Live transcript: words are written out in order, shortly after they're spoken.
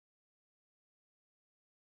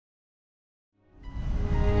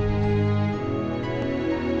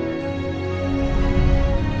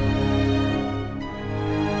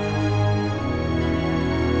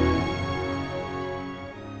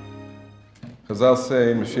Chazal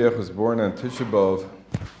say Mashiach was born on Tisha B'Av,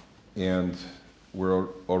 and we're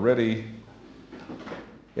already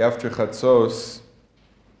after Chatzos,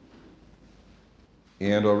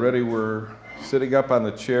 and already we're sitting up on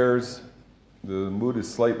the chairs. The mood is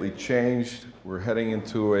slightly changed. We're heading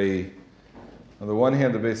into on the one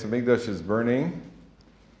hand, the Beis Hamikdash is burning,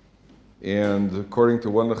 and according to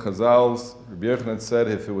one of the Chazals, Rabbi Kaplan said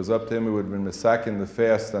if it was up to him, it would have been Mesakin the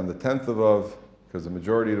fast on the 10th of Av, because the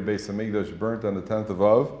majority of the Beis Hamikdash burnt on the 10th of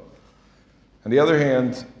Av. On the other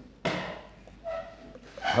hand,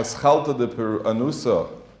 Haschalta de per Anusa,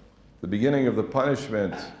 the beginning of the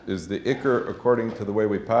punishment, is the Iker according to the way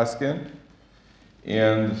we paskin.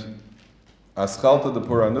 And Haschalta de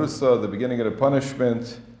per Anusa, the beginning of the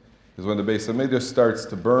punishment, is when the Beis Hamikdash starts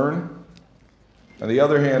to burn. On the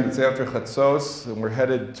other hand, it's after Chatzos, and we're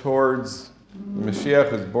headed towards the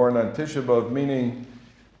Mashiach is born on Tisha B'Av, meaning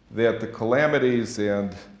that the calamities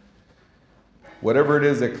and whatever it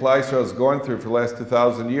is that Klal Yisrael is going through for the last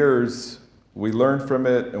 2,000 years, we learn from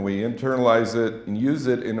it and we internalize it and use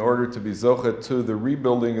it in order to be zochet to the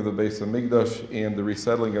rebuilding of the Beis Hamikdash and the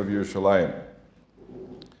resettling of Yerushalayim.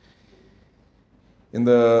 In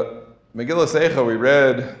the Megillas Eicha we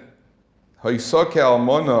read, Ha'isok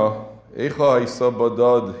almona, Eicha ha'isa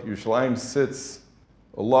badad, Yerushalayim sits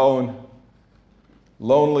alone,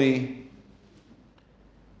 lonely,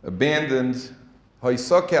 abandoned,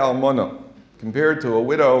 ha'isok almona, compared to a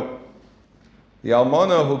widow. The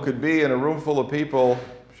almana who could be in a room full of people,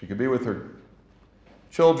 she could be with her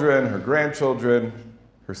children, her grandchildren,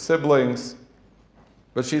 her siblings,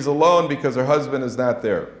 but she's alone because her husband is not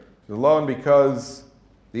there. She's alone because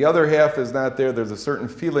the other half is not there. There's a certain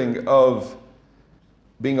feeling of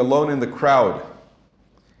being alone in the crowd.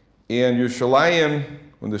 And Yerushalayim,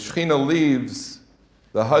 when the Shekhinah leaves,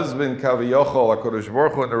 the husband, Kaviyachol, HaKadosh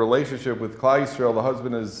Baruch Hu, in a relationship with Klal Yisrael, the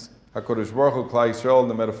husband is HaKadosh Baruch Hu, Klal Yisrael, and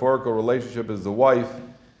the metaphorical relationship is the wife.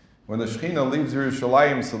 When the Shekhinah leaves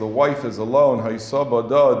Yerushalayim, so the wife is alone, Ha'isa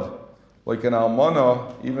Badad, like an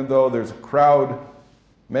almana, even though there's a crowd,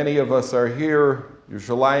 many of us are here,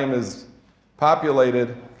 Yerushalayim is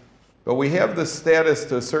populated, but we have the status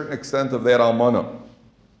to a certain extent of that almana.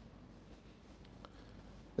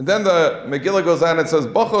 And then the Megillah goes on and says,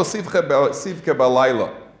 Bocho sivke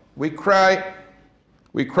balayla. We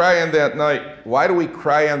cry on that night. Why do we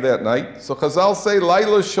cry on that night? So Chazal say,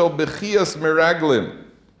 Laila shel bechias meraglim.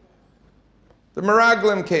 The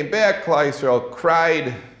meraglim came back, Klal Yisrael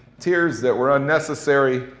cried tears that were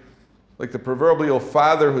unnecessary, like the proverbial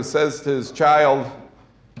father who says to his child's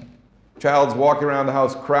walking around the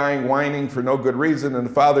house crying, whining for no good reason, and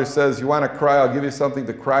the father says, you want to cry, I'll give you something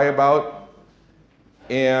to cry about.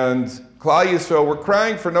 And Klal Yisrael, we're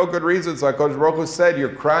crying for no good reason. So HaKadosh Baruch Hu said,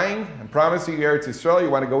 you're crying, I'm promising you Eretz Yisrael, you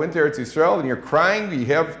want to go into Eretz Yisrael, and you're crying, you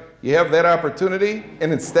have that opportunity,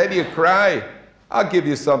 and instead you cry, I'll give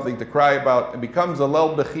you something to cry about. It becomes a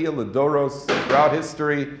Lel Bechia L'Doros throughout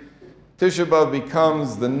history. Tisha B'Av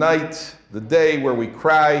becomes the night, the day where we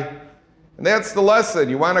cry. And that's the lesson.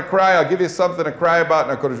 You want to cry, I'll give you something to cry about,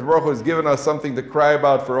 and HaKadosh Baruch Hu has given us something to cry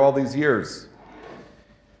about for all these years.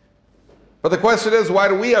 But the question is, why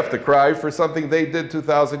do we have to cry for something they did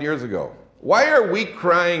 2,000 years ago? Why are we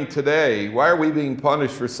crying today? Why are we being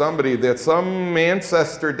punished for somebody that some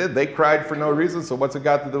ancestor did? They cried for no reason, so what's it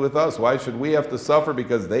got to do with us? Why should we have to suffer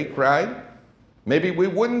because they cried? Maybe we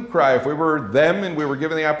wouldn't cry. If we were them and we were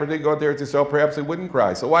given the opportunity to go to Eretz Yisrael, perhaps we wouldn't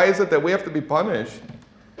cry. So why is it that we have to be punished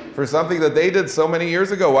for something that they did so many years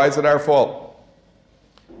ago? Why is it our fault?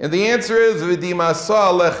 And the answer is,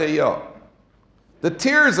 V'dimasa lechiyah. The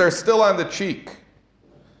tears are still on the cheek.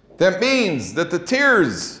 That means that the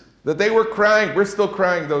tears that they were crying, we're still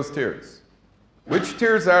crying those tears. Which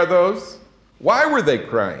tears are those? Why were they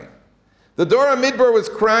crying? The Dora Midbar was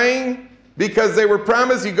crying because they were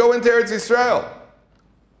promised you go into Eretz Yisrael.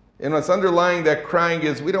 And what's underlying that crying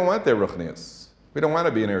is we don't want their ruchnius. We don't want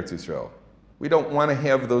to be in Eretz Yisrael. We don't want to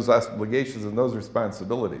have those obligations and those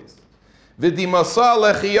responsibilities. V'dimasa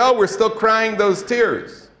lechiyah, we're still crying those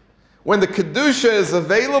tears. When the Kedusha is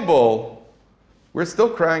available, we're still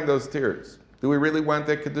crying those tears. Do we really want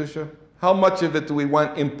that Kedusha? How much of it do we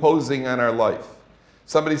want imposing on our life?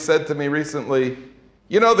 Somebody said to me recently,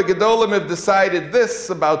 you know, the Gedolim have decided this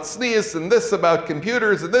about tznius and this about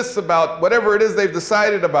computers and this about whatever it is they've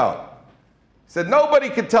decided about. He said, nobody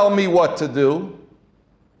can tell me what to do.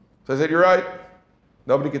 So I said, you're right.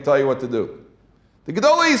 Nobody can tell you what to do. The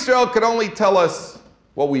Gedolei Yisrael can only tell us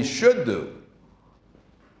what we should do.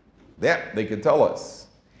 That they can tell us.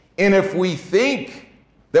 And if we think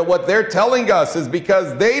that what they're telling us is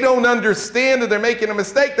because they don't understand and they're making a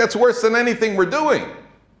mistake, that's worse than anything we're doing.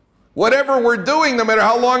 Whatever we're doing, no matter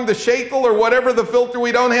how long the shaitel or whatever the filter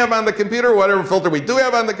we don't have on the computer, whatever filter we do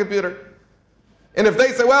have on the computer. And if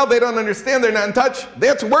they say, well, they don't understand, they're not in touch,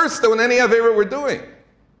 that's worse than any other we're doing.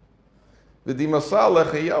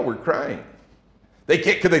 We're crying.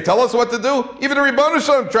 Can they tell us what to do? Even the Ribono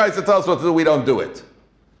Shel Olam tries to tell us what to do, we don't do it.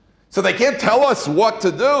 So they can't tell us what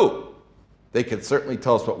to do. They can certainly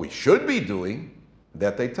tell us what we should be doing,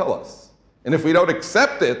 that they tell us. And if we don't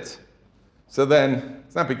accept it, so then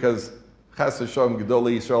it's not because Chas v'Shalom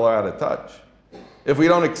Gedolei Yisrael are out of touch. If we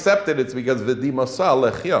don't accept it, it's because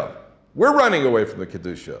V'dimosa lechya. We're running away from the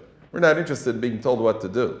Kedusha. We're not interested in being told what to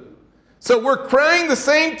do. So we're crying the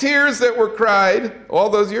same tears that were cried all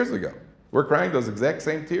those years ago. We're crying those exact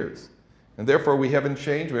same tears. And therefore we haven't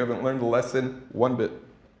changed, we haven't learned the lesson one bit.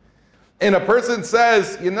 And a person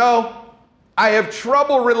says, you know, I have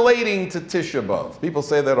trouble relating to Tisha B'Av. People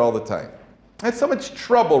say that all the time. I have so much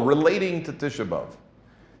trouble relating to Tisha B'Av.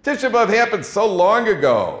 Tisha B'Av happened so long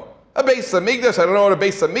ago. A Beis Hamikdash, I don't know what a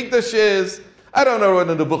Beis Hamikdash is. I don't know what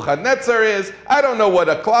a Nebuchadnezzar is. I don't know what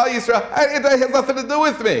a Klal Yisrael, it has nothing to do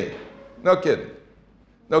with me. No kidding.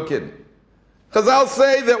 No kidding. Chazal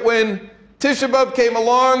say that when Tisha B'Av came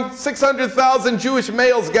along, 600,000 Jewish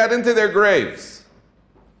males got into their graves.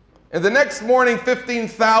 And the next morning,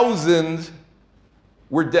 15,000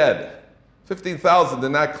 were dead. 15,000 did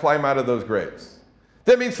not climb out of those graves.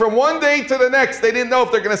 That means from one day to the next, they didn't know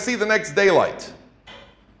if they're going to see the next daylight.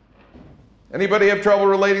 Anybody have trouble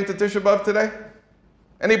relating to Tisha B'Av today?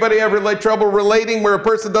 Anybody have trouble relating where a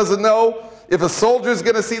person doesn't know if a soldier is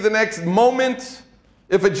going to see the next moment?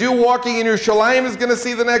 If a Jew walking in Yerushalayim is going to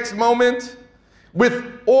see the next moment?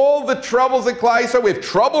 With all the troubles in Klal Yisrael, we have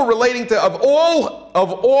trouble relating to, of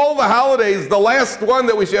all the holidays, the last one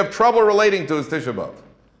that we should have trouble relating to is Tisha B'Av.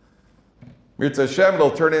 Mirza Hashem,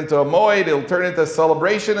 it'll turn into a moed, it'll turn into a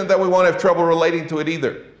celebration, and then we won't have trouble relating to it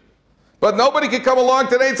either. But nobody can come along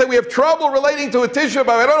today and say we have trouble relating to a Tisha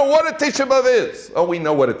B'Av. I don't know what a Tisha B'Av is. Oh, we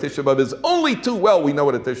know what a Tisha B'Av is. Only too well we know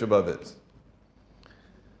what a Tisha B'Av is.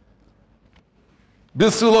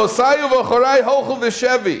 B'sulosayu v'chorai holchu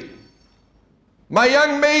v'shevi. My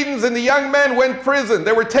young maidens and the young men went to prison.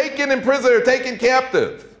 They were taken in prison, they were taken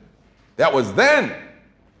captive. That was then.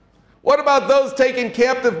 What about those taken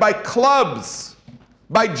captive by clubs,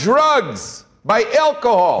 by drugs, by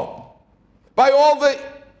alcohol, by all the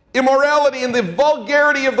immorality and the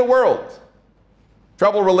vulgarity of the world?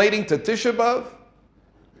 Trouble relating to Tisha B'Av?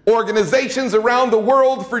 Organizations around the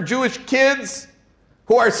world for Jewish kids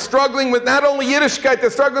who are struggling with not only Yiddishkeit, they're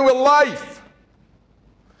struggling with life.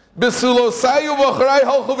 B'sulosayu v'chorai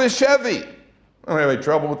holchu v'shevi. I don't have any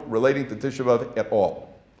trouble with relating to Tisha B'Av at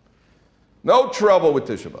all. No trouble with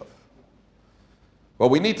Tisha B'Av. What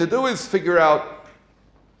we need to do is figure out,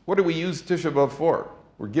 what do we use Tisha B'Av for?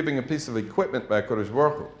 We're giving a piece of equipment by HaKadosh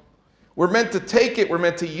Baruch Hu. We're meant to take it, we're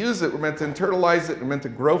meant to use it, we're meant to internalize it, we're meant to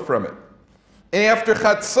grow from it. And after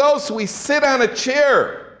Chatzos, we sit on a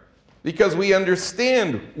chair because we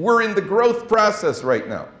understand we're in the growth process right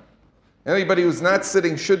now. Anybody who's not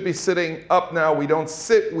sitting should be sitting up now. We don't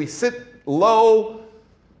sit, we sit low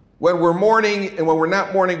when we're mourning, and when we're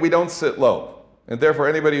not mourning, we don't sit low. And therefore,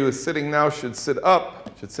 anybody who is sitting now should sit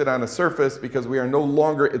up, should sit on a surface, because we are no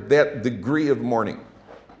longer at that degree of mourning.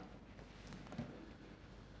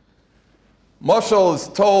 Mashal is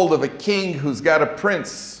told of a king who's got a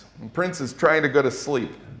prince. The prince is trying to go to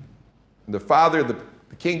sleep. And the father, the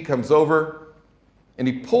king, comes over, and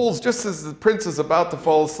he pulls, just as the prince is about to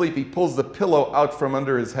fall asleep, he pulls the pillow out from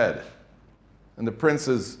under his head. And the prince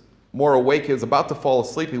is more awake, he's about to fall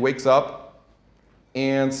asleep, he wakes up,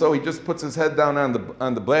 and so he just puts his head down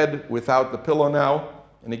on the bed without the pillow now,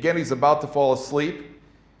 and again he's about to fall asleep,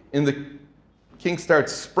 and the king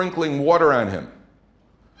starts sprinkling water on him.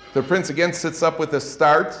 The prince again sits up with a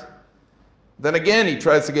start, then again he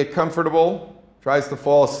tries to get comfortable, tries to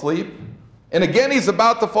fall asleep, and again he's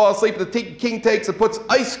about to fall asleep, the king takes and puts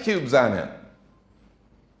ice cubes on him,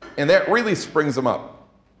 and that really springs him up.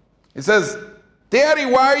 He says, "Daddy,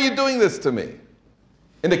 why are you doing this to me?"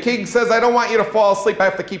 And the king says, "I don't want you to fall asleep. I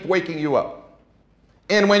have to keep waking you up.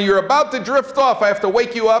 And when you're about to drift off, I have to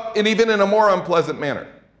wake you up, and even in a more unpleasant manner."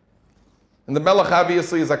 And the Melech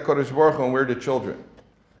obviously is HaKadosh Baruch Hu, and we're the children.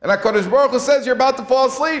 And HaKadosh Baruch Hu says, you're about to fall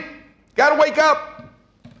asleep. Got to wake up.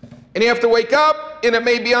 And you have to wake up, and it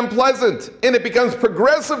may be unpleasant. And it becomes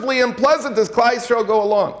progressively unpleasant as Klal Yisrael go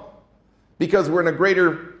along, because we're in a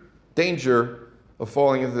greater danger of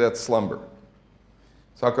falling into that slumber.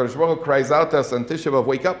 So HaKadosh Baruch Hu cries out to us on Tisha B'Av,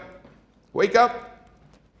 wake up, wake up.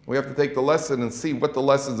 We have to take the lesson and see what the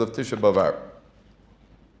lessons of Tisha B'Av are.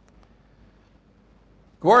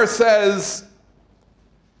 Gemara says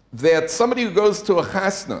that somebody who goes to a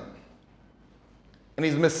chasna,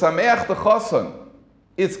 and he's misameach the chasan,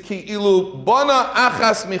 it's ki ilu bana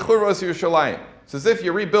achas michuros Yerushalayim. It's as if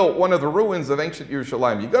you rebuilt one of the ruins of ancient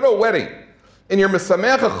Yerushalayim. You go to a wedding, and you're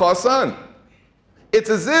misameach a chasan. It's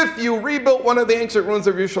as if you rebuilt one of the ancient ruins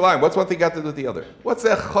of Yerushalayim. What's one thing got to do with the other? What's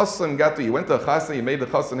that chasan got to do? You went to a chasan, you made the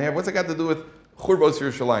chasan have. What's it got to do with churvos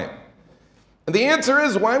Yerushalayim? And the answer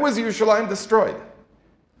is, why was Yerushalayim destroyed?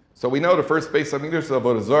 So we know the first base of Mikdash is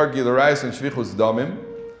Avodah Zarah, Gilarayis, and Shvichus Damim.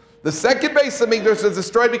 The second base of Mikdash is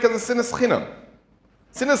destroyed because of Sinas Chinam.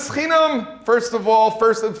 Sinas Chinam, first of all,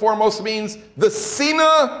 first and foremost, means the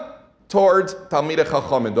Sina towards Talmidei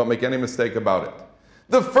Chachamim. Don't make any mistake about it.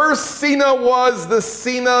 The first Sina was the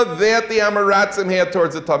Sina that the Amoratzim had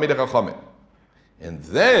towards the Talmidei Chachamim. And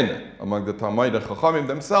then, among the Talmidei Chachamim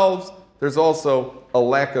themselves, there's also a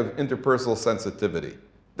lack of interpersonal sensitivity.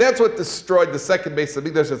 That's what destroyed the second base of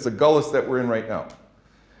Mikdash. It's the gullus that we're in right now.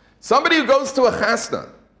 Somebody who goes to a chasna,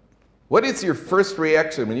 what is your first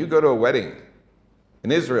reaction when you go to a wedding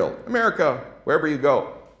in Israel, America, wherever you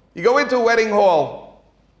go? You go into a wedding hall.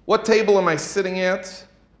 What table am I sitting at?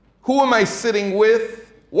 Who am I sitting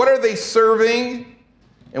with? What are they serving?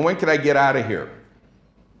 And when can I get out of here?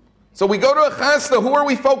 So we go to a chasna. Who are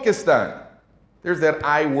we focused on? There's that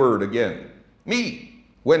I word again. Me.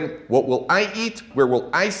 What will I eat? Where will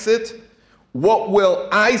I sit?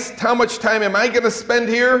 How much time am I going to spend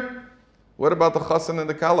here? What about the chassan and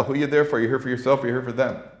the kala? Who are you there for? You're here for yourself, you're here for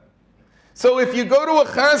them. So if you go to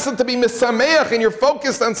a chassan to be misameach and you're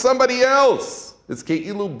focused on somebody else, it's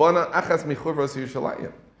ke'ilu bana achas michurvos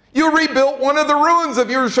Yerushalayim. You rebuilt one of the ruins of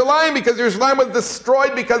Yerushalayim because Yerushalayim was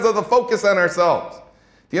destroyed because of the focus on ourselves.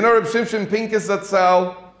 Do you know Reb Shimshon Pincus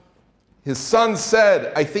Zatzal? His son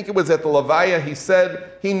said, I think it was at the Levaya, he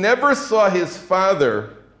said, he never saw his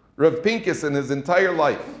father, Rav Pincus, in his entire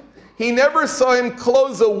life. He never saw him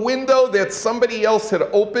close a window that somebody else had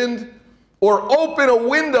opened or open a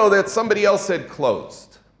window that somebody else had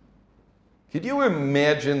closed. Could you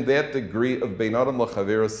imagine that degree of Bein Adam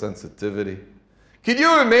L'Chavero sensitivity? Could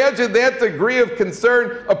you imagine that degree of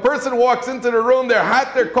concern? A person walks into the room, they're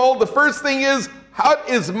hot, they're cold. The first thing is, how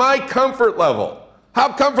is my comfort level?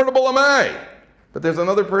 How comfortable am I? But there's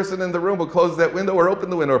another person in the room who closes that window or open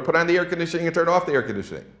the window or put on the air conditioning and turn off the air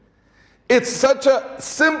conditioning. It's such a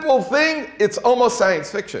simple thing, it's almost science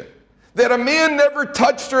fiction. That a man never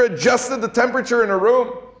touched or adjusted the temperature in a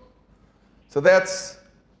room. So that's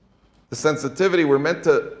the sensitivity we're meant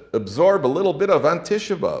to absorb a little bit of on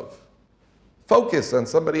Tisha B'Av. Focus on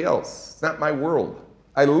somebody else. It's not my world.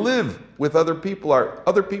 I live with other people.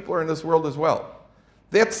 Other people are in this world as well.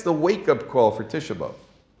 That's the wake-up call for Tisha B'Av.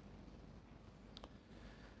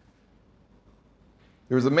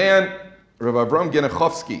 There was a man, Rav Avram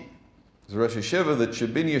Genechovsky, he's a Rosh Yeshiva, the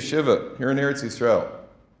Chibin Yeshiva, here in Eretz Yisrael.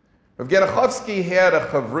 Rav Genechovsky had a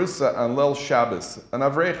chavrusa on Leil Shabbos. An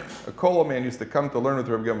avrech, a kolo man, used to come to learn with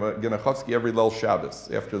Rav Genechovsky every Leil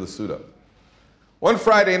Shabbos after the Suda. One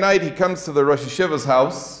Friday night, he comes to the Rosh Yeshiva's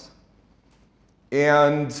house,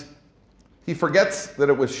 and he forgets that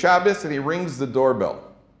it was Shabbos, and he rings the doorbell.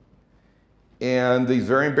 And he's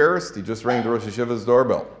very embarrassed. He just rang the Rosh Yeshiva's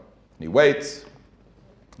doorbell. And he waits,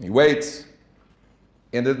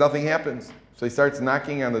 and nothing happens. So he starts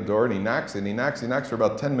knocking on the door, and he knocks for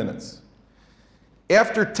about 10 minutes.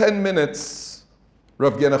 After 10 minutes,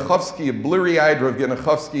 Rav Genechovsky, a blurry-eyed Rav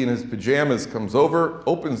Genechovsky in his pajamas, comes over,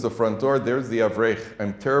 opens the front door. There's the avrech.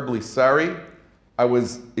 I'm terribly sorry. I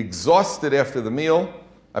was exhausted after the meal.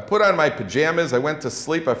 I put on my pajamas. I went to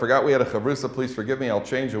sleep. I forgot we had a chavrusa. Please forgive me. I'll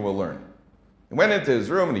change and we'll learn. He went into his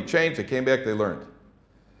room and he changed. They came back. They learned.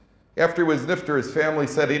 After he was nifter, his family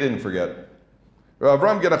said he didn't forget. Rav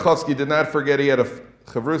Avram Genechovsky did not forget he had a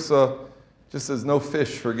chavrusa, just as no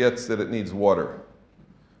fish forgets that it needs water.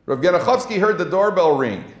 Rav Genechovsky heard the doorbell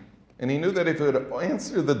ring, and he knew that if he would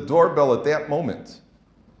answer the doorbell at that moment,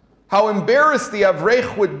 how embarrassed the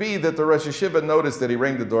avrech would be that the Rosh Yeshiva noticed that he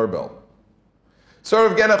rang the doorbell. So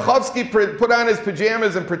Rav Genechovsky put on his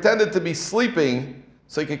pajamas and pretended to be sleeping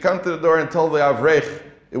so he could come to the door and tell the avrech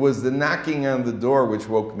it was the knocking on the door which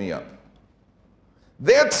woke me up.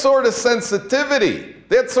 That sort of sensitivity,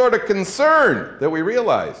 that sort of concern that we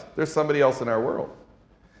realize there's somebody else in our world.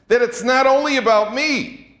 That it's not only about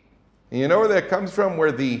me. And you know where that comes from?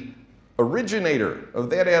 Where the originator of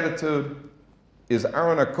that attitude is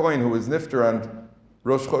Aaron HaKohen, who was nifter on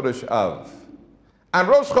Rosh Chodesh Av. On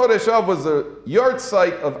Rosh Chodesh Av was the yard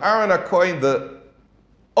site of Aaron HaKohen, the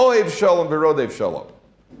Ohev Shalom v'Rodev Shalom.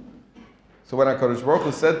 So when HaKadosh Baruch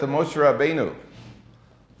Hu said to Moshe Rabbeinu,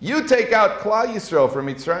 you take out Klal Yisrael from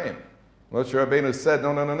Mitzrayim. Moshe Rabbeinu said,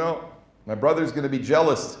 no. My brother's going to be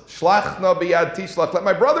jealous. Shlach na biyad tishlach. Let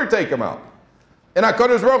my brother take him out. And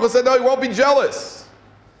HaKadosh Baruch Hu said, no, he won't be jealous.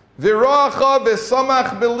 V'roacha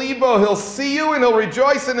v'samach belibo. He'll see you and he'll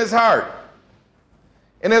rejoice in his heart.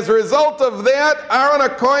 And as a result of that, Aaron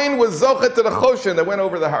HaKohen was zochet to the choshen that went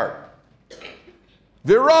over the heart.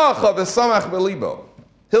 V'roacha v'samach belibo.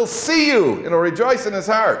 He'll see you and he'll rejoice in his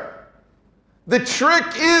heart. The trick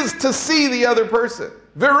is to see the other person.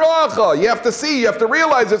 V'roacha, you have to see, you have to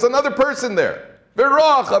realize there's another person there.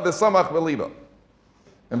 V'roacha v'samach belibo.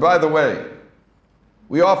 And by the way,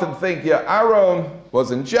 we often think, yeah, Aaron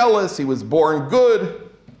wasn't jealous, he was born good.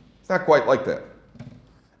 It's not quite like that.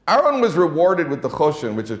 Aaron was rewarded with the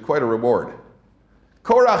choshen, which is quite a reward.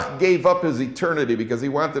 Korach gave up his eternity because he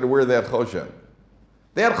wanted to wear that choshen.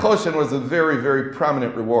 That choshen was a very, very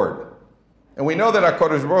prominent reward. And we know that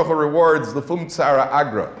HaKadosh Baruch Hu rewards the fum tzara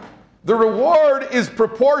agra. The reward is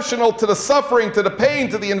proportional to the suffering, to the pain,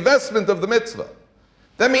 to the investment of the mitzvah.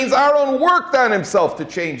 That means Aaron worked on himself to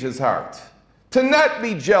change his heart, to not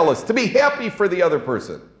be jealous, to be happy for the other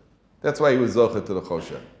person. That's why he was zochet to the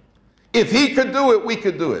choshen. If he could do it, we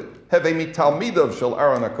could do it. Hevei mitalmidav shel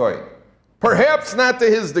Aaron HaKohen. Perhaps not to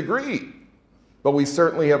his degree, but we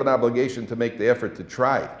certainly have an obligation to make the effort to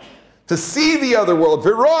try, to see the other world.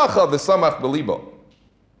 V'roacha v'samach belibo.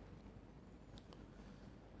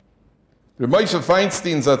 Reb Moshe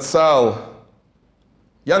Feinstein Zatzal,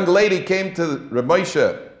 young lady came to Reb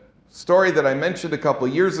Moshe, story that I mentioned a couple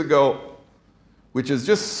of years ago, which is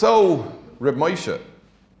just so Reb Moshe.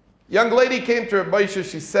 Young lady came to Reb Moshe,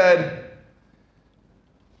 she said,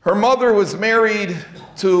 her mother was married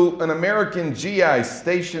to an American GI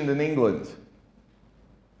stationed in England.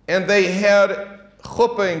 And they had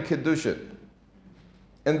chuppah and kiddushin.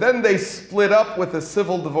 And then they split up with a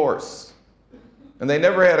civil divorce. And they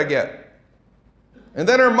never had a get. And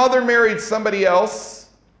then her mother married somebody else.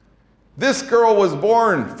 This girl was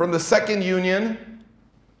born from the second union.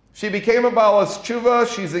 She became a balas tshuva.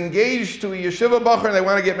 She's engaged to a yeshiva bacher and they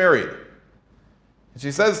want to get married. And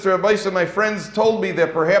she says to Rabbi Moshe, my friends told me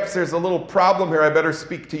that perhaps there's a little problem here. I better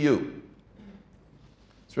speak to you.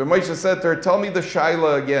 So Rabbi Moshe said to her, tell me the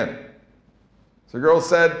shaila again. So the girl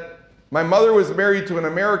said, my mother was married to an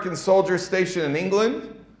American soldier stationed in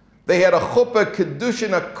England. They had a chuppah,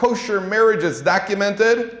 kiddushin, a kosher marriage is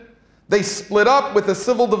documented. They split up with a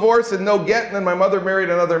civil divorce and no get, and then my mother married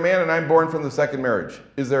another man and I'm born from the second marriage.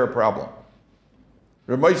 Is there a problem?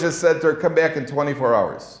 Rabbi Moshe said to her, come back in 24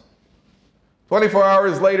 hours. 24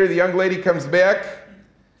 hours later, the young lady comes back.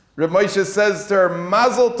 Rabbi Moshe says to her,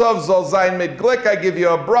 Mazel Tov zol zayin mit glik, I give you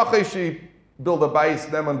a bracha, she build a bayis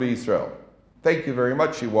neman b'Yisrael. Thank you very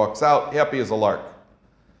much. She walks out, happy as a lark.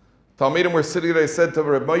 Talmidim were sitting there, I said to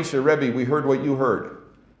Rabbi Moshe, Rebbe, we heard what you heard.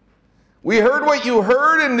 We heard what you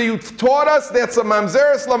heard and you taught us that's a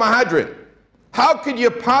mamzeres lamahadrin. How could you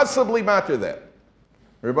possibly matter that?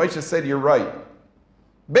 Rabbi Moshe said, you're right.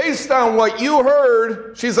 Based on what you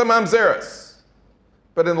heard, she's a mamzeres.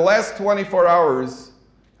 But in the last 24 hours,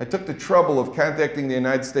 I took the trouble of contacting the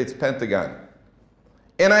United States Pentagon.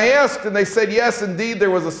 And I asked, and they said, yes, indeed,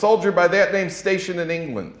 there was a soldier by that name stationed in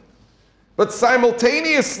England. But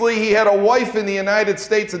simultaneously, he had a wife in the United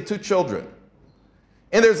States and 2 children.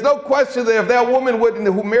 And there's no question that if that woman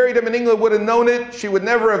who married him in England would have known it, she would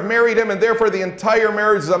never have married him, and therefore the entire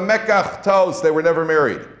marriage is a mekach tos. They were never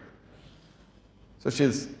married. So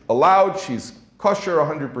she's allowed, she's kosher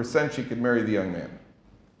 100%, she could marry the young man.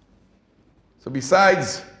 So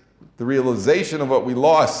besides the realization of what we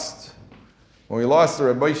lost, when we lost the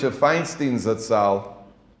Rabbi Moshe Feinstein Zatzal,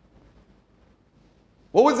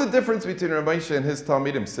 what was the difference between Rabbi Moshe and his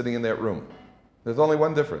Talmidim sitting in that room? There's only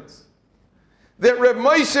one difference. That Rabbi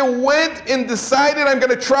Moshe went and decided, I'm going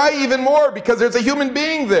to try even more because there's a human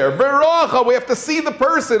being there. V'rocha, we have to see the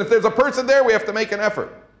person. If there's a person there, we have to make an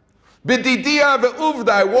effort. B'didia ve'uvda,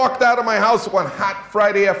 I walked out of my house one hot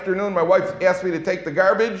Friday afternoon. My wife asked me to take the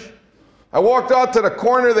garbage. I walked out to the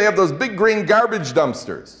corner. They have those big green garbage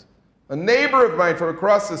dumpsters. A neighbor of mine from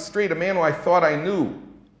across the street, a man who I thought I knew,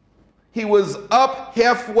 he was up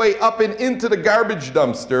halfway up and into the garbage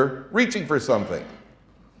dumpster reaching for something.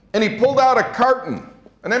 And he pulled out a carton,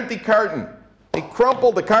 an empty carton. He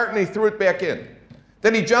crumpled the carton and he threw it back in.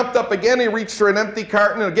 Then he jumped up again, he reached for an empty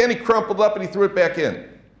carton, and again he crumpled up and he threw it back in.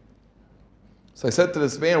 So I said to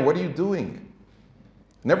this man, what are you doing?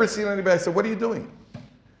 Never seen anybody. I said, what are you doing?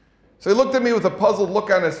 So he looked at me with a puzzled look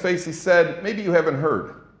on his face. He said, maybe you haven't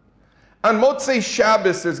heard. On Motzei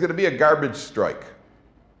Shabbos, there's going to be a garbage strike.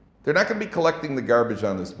 They're not going to be collecting the garbage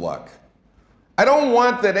on this block. I don't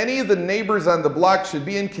want that any of the neighbors on the block should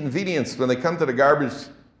be inconvenienced when they come to the garbage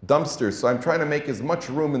dumpsters, so I'm trying to make as much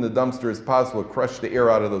room in the dumpster as possible to crush the air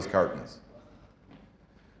out of those cartons.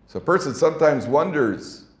 So a person sometimes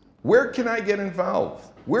wonders, where can I get involved?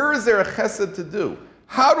 Where is there a chesed to do?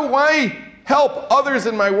 How do I help others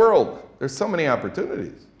in my world? There's so many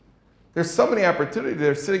opportunities. There's so many opportunities that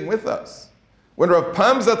are sitting with us. When Rav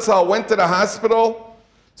Pam Zatzal went to the hospital,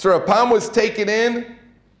 so Rav Pam was taken in,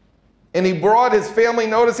 and he brought his family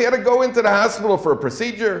notice. He had to go into the hospital for a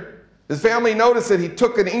procedure. His family noticed that he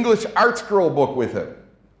took an English art scroll book with him.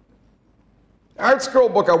 Art scroll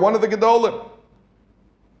book on one of the Gedolim.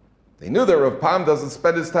 They knew that Rav Pam doesn't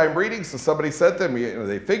spend his time reading, so somebody said to him,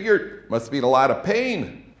 they figured, must be in a lot of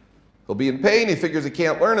pain. He'll be in pain, he figures he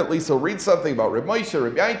can't learn, at least he'll read something about Reb Moshe,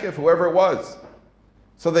 Reb Yankov, whoever it was.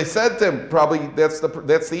 So they said to him, probably that's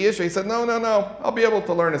the issue. He said, no, I'll be able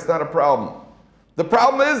to learn, it's not a problem. The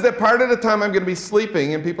problem is that part of the time I'm going to be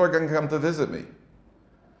sleeping and people are going to come to visit me.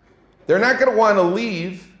 They're not going to want to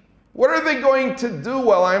leave. What are they going to do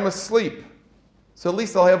while I'm asleep? So at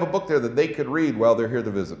least I'll have a book there that they could read while they're here to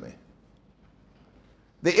visit me.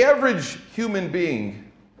 The average human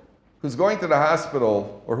being who's going to the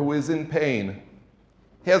hospital or who is in pain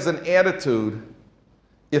has an attitude,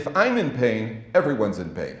 if I'm in pain, everyone's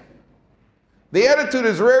in pain. The attitude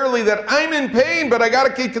is rarely that I'm in pain, but I got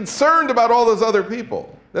to get concerned about all those other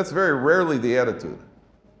people. That's very rarely the attitude.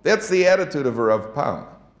 That's the attitude of a Rav Pam.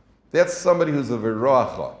 That's somebody who's a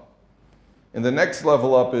viracha. And the next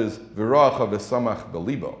level up is viracha v'samach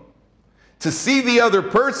belibo. To see the other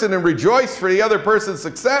person and rejoice for the other person's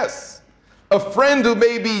success. A friend who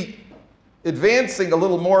may be advancing a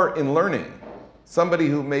little more in learning. Somebody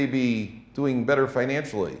who may be doing better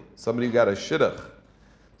financially. Somebody who got a shidduch.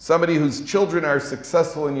 Somebody whose children are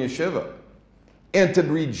successful in yeshiva. And to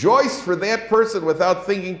rejoice for that person without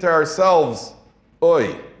thinking to ourselves,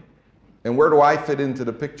 oi, and where do I fit into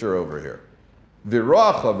the picture over here?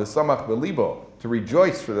 Viracha v'samach belibo, to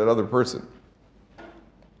rejoice for that other person.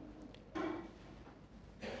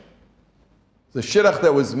 The shidduch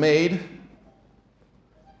that was made,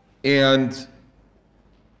 and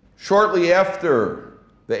shortly after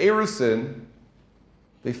the Erusin,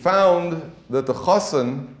 they found that the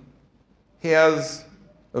chassan has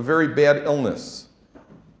a very bad illness.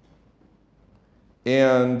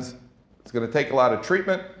 And it's going to take a lot of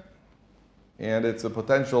treatment, and it's a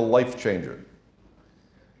potential life changer.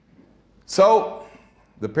 So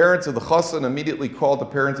the parents of the chassan immediately called the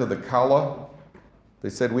parents of the kala. They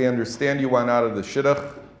said, we understand you want out of the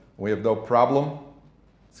shidduch. We have no problem.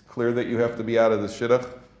 It's clear that you have to be out of the shidduch.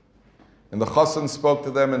 And the chassan spoke to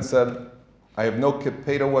them and said, I have no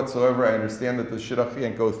kippeda whatsoever. I understand that the shidduch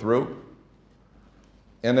can't go through.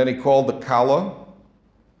 And then he called the kala,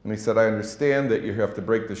 and he said, I understand that you have to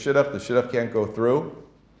break the shidduch. The shidduch can't go through.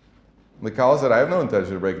 And the kala said, I have no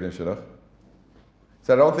intention of breaking the shidduch. He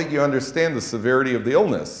said, I don't think you understand the severity of the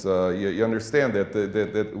illness. You understand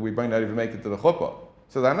that we might not even make it to the chuppah.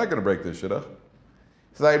 He said, I'm not going to break this shidduch.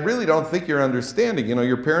 He said, I really don't think you're understanding. You know,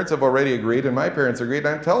 your parents have already agreed, and my parents agreed, and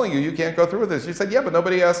I'm telling you, you can't go through with this. She said, yeah, but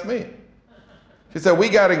nobody asked me. She said, we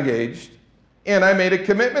got engaged, and I made a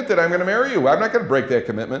commitment that I'm going to marry you. I'm not going to break that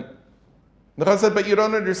commitment. And the chassan said, but you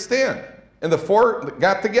don't understand. And the four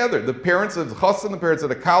got together, the parents of the chassan, the parents of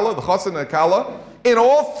the kala, the chassan and the kala, and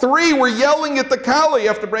all three were yelling at the kala, you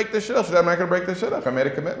have to break the shidduch. She said, I'm not going to break the shidduch. I made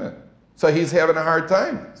a commitment. So he's having a hard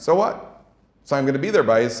time. So what? So I'm going to be there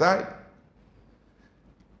by his side.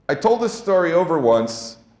 I told this story over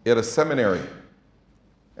once at a seminary.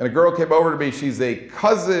 And a girl came over to me. She's a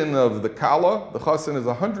cousin of the kala. The chassan is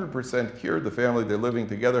 100% cured. The family, they're living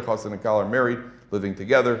together. Chassan and kala are married, living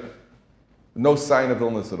together. No sign of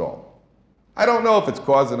illness at all. I don't know if it's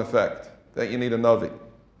cause and effect, that you need a navi.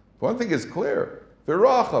 One thing is clear.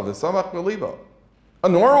 V'racha v'samach belibo. A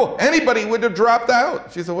normal, anybody would have dropped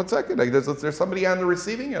out. She said, what's that? There's somebody on the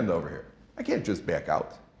receiving end over here. I can't just back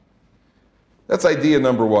out. That's idea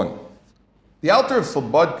number one. The Alter of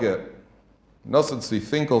Slobodka, Nosson Tzvi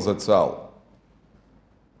Finkel Zatzal,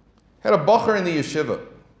 had a bacher in the yeshiva.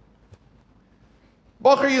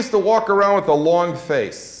 Bacher used to walk around with a long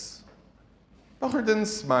face. Bacher didn't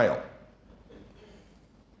smile.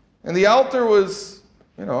 And the Alter was,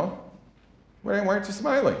 you know, why aren't you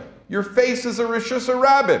smiling? Your face is a Rishus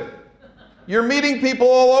Rabbin. You're meeting people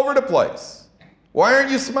all over the place. Why aren't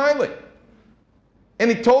you smiling? And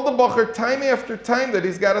he told the bacher time after time that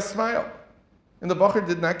he's got to smile. And the bacher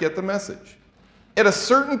did not get the message. At a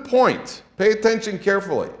certain point, pay attention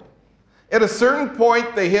carefully. At a certain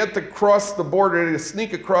point, they had to cross the border, they had to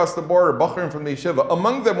sneak across the border, bacherim from the yeshiva.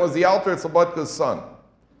 Among them was the Alter Slobodka's son.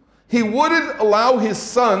 He wouldn't allow his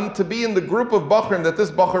son to be in the group of bacherim that this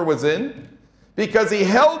bacher was in, because he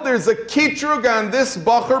held there's a kitrug on this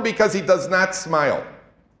bacher because he does not smile.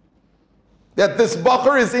 That this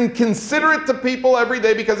bacher is inconsiderate to people every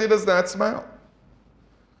day because he does not smile.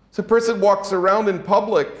 So a person walks around in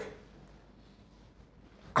public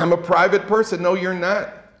I'm a private person. No, you're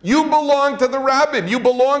not. You belong to the rabbin. You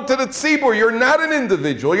belong to the tzibur. You're not an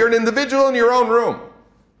individual. You're an individual in your own room.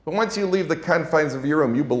 But once you leave the confines of your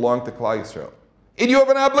room, you belong to Klal Yisrael. And you have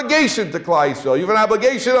an obligation to Klal Yisrael. You have an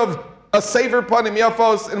obligation of a sefer panim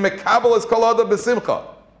yafos and mekabel es kol adam b'simcha.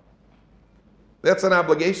 That's an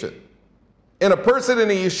obligation. And a person in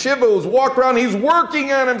a yeshiva who's walking around, he's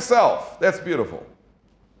working on himself. That's beautiful.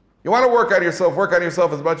 You want to work on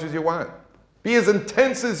yourself as much as you want. Be as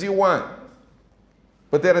intense as you want.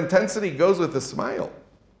 But that intensity goes with a smile.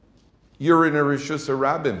 You're in a Rishus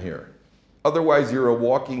Rabbim here. Otherwise, you're a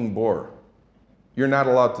walking bore. You're not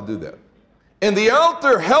allowed to do that. And the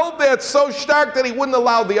Alter held that so stark that he wouldn't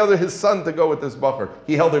allow his son to go with this bacher.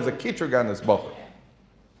 He held there's a kitrug on this bacher.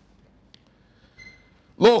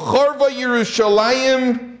 Lo chorva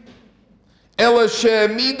Yerushalayim ela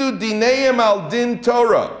she'emidu dineim al din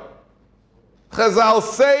Torah. Chazal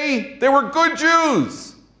say they were good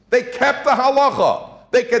Jews. They kept the halacha.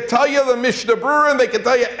 They could tell you the Mishnah Berurah, and they could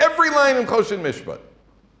tell you every line in Choshen Mishpat.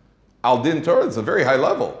 Al din Torah is a very high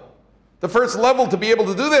level. The first level to be able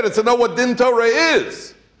to do that is to know what din Torah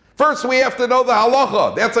is. First, we have to know the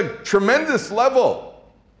halacha. That's a tremendous level.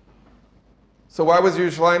 So why was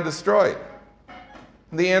Yerushalayim destroyed?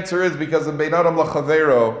 And the answer is because in Bein Adam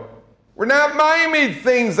L'Chavero, we're not ma'amid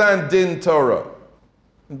things on din Torah.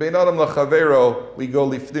 In Bein Adam L'Chavero, we go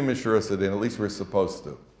lifnim mishurasadin, at least we're supposed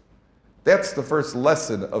to. That's the first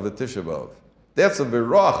lesson of a Tisha B'Av. That's a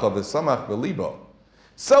virach of a samach b'libo.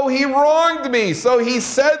 So he wronged me, so he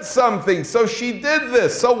said something, so she did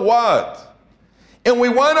this, so what? And we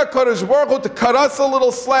want HaKadosh Baruch Hu to cut us a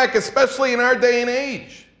little slack, especially in our day and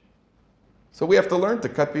age. So we have to learn to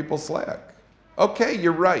cut people slack. Okay,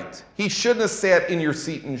 you're right. He shouldn't have sat in your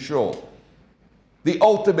seat in shul. The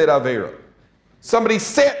ultimate avera. Somebody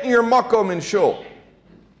sat in your makom in shul.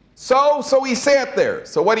 So he sat there.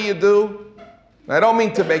 So what do? And I don't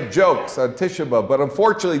mean to make jokes on Tisha B'Av, but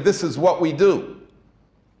unfortunately this is what we do.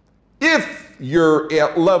 If you're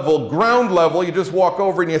at ground level, you just walk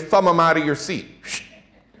over and you thumb them out of your seat.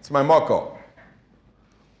 It's my makom.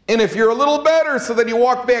 And if you're a little better, so then you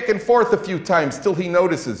walk back and forth a few times till he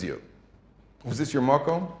notices you. Was this your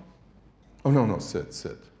makom? Oh, no,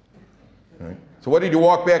 sit. Right? So what did you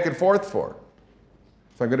walk back and forth for?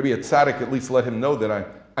 If I'm going to be a tzaddik, at least let him know that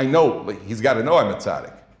I know, he's got to know I'm a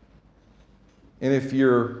tzaddik. And if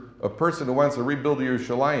you're a person who wants to rebuild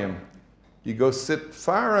Yerushalayim, you go sit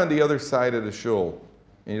far on the other side of the shul,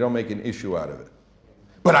 and you don't make an issue out of it.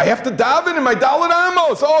 But I have to daven in my Dalet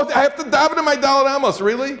Amos. Oh, I have to daven in my Dalet Amos.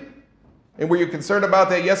 Really? And were you concerned about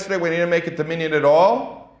that yesterday when you didn't make it to minyan at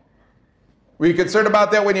all? Were you concerned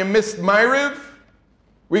about that when you missed Ma'ariv?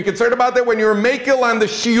 Were you concerned about that when you were makel on the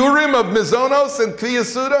shiurim of Mizonos and Kviyas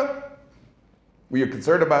Suda? Were you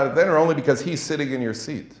concerned about it then, or only because he's sitting in your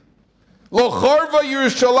seat? Lo charva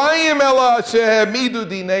Yerushalayim ela shehemidu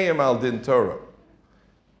dineim al din Torah.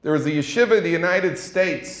 There was a yeshiva in the United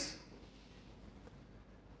States.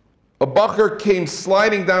 A bacher came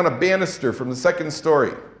sliding down a banister from the second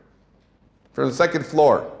story, from the second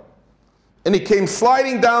floor. And he came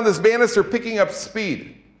sliding down this banister, picking up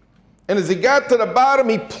speed. And as he got to the bottom,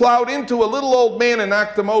 he plowed into a little old man and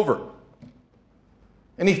knocked him over.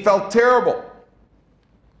 And he felt terrible.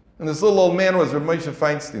 And this little old man was Rabbi Moshe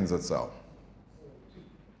Feinstein's Zatzal.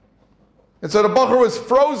 And so the bacher was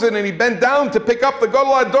frozen, and he bent down to pick up the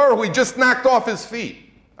Gadol Hador who he just knocked off his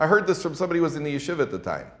feet. I heard this from somebody who was in the yeshiva at the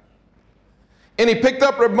time. And he picked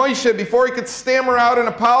up Rabbi Moshe. Before he could stammer out an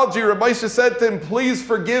apology, Rabbi Moshe said to him, "Please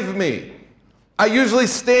forgive me. I usually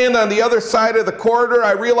stand on the other side of the corridor.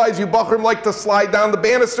 I realize you bachurim like to slide down the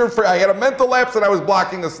banister. I had a mental lapse and I was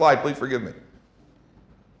blocking the slide. Please forgive me."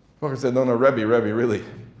 The bacher said, "No, Rebbe, really.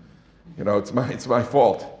 You know, it's my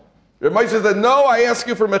fault." Rabbi Moshe said, "No, I asked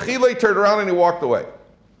you for mechila." He turned around and he walked away.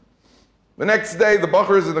 The next day, the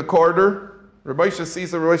bacher is in the corridor. Rabbi Moshe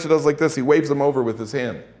sees him. Rabbi Moshe does like this. He waves him over with his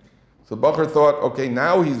hand. So the bacher thought, okay,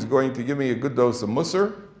 now he's going to give me a good dose of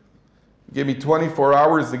musar. He gave me 24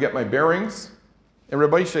 hours to get my bearings. And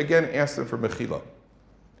Rabbi Moshe again asked him for mechila.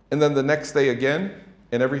 And then the next day again,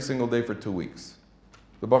 and every single day for 2 weeks.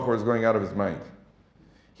 The bacher was going out of his mind.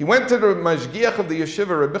 He went to the mashgiach of the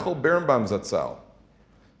yeshiva, Rabbi Berenbaum Zatzal.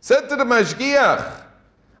 Said to the mashgiach,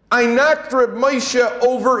 "I knocked Rabbi Moshe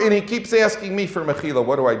over and he keeps asking me for mechila.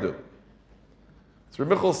 What do I do?" So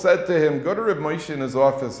Rabbi said to him, "Go to Rabbi Moshe in his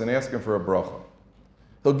office and ask him for a bracha.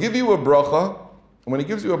 He'll give you a bracha, and when he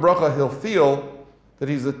gives you a bracha, he'll feel that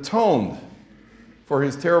he's atoned for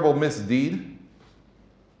his terrible misdeed."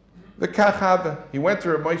 The kachava. He went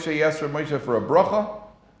to Rabbi Moshe, he asked Rabbi Moshe for a bracha,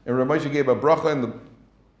 and Rabbi Moshe gave a bracha and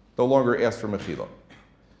no longer asked for mechila.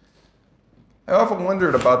 I often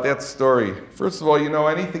wondered about that story. First of all, you know,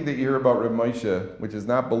 anything that you hear about Reb Moshe, which is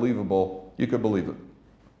not believable, you could believe it.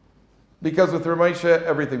 Because with Reb Moshe,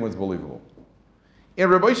 everything was believable. And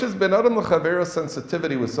Reb Moshe's Ben Adam L'Chavero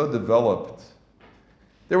sensitivity was so developed.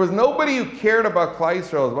 There was nobody who cared about Klal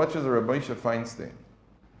Yisrael as much as Reb Moshe Feinstein.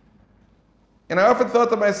 And I often thought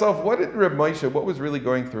to myself, what was really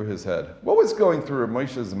going through his head? What was going through Reb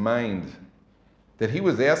Moshe's mind that he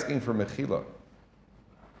was asking for Mechila?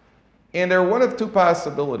 And there are one of two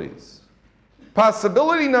possibilities.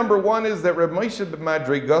 Possibility number one is that Reb Moshe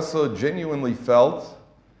B'Madrigaso genuinely felt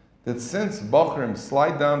that since Bochrim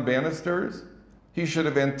slide down banisters, he should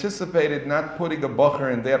have anticipated not putting a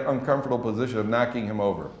Bocher in that uncomfortable position of knocking him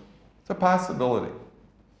over. It's a possibility.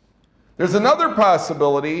 There's another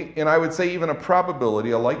possibility, and I would say even a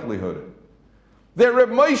probability, a likelihood, that Reb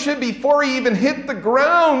Moshe, before he even hit the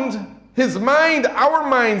ground, his mind, our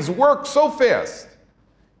minds, work so fast.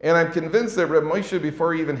 And I'm convinced that Reb Moshe,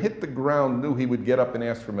 before he even hit the ground, knew he would get up and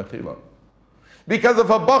ask for Mechila. Because if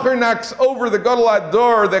a Bocher knocks over the Gadol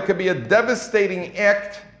Hador, that could be a devastating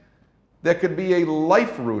act, that could be a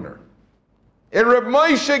life ruiner. And Reb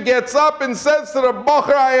Moshe gets up and says to the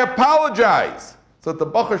Bocher, I apologize. So that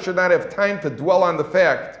the Bocher should not have time to dwell on the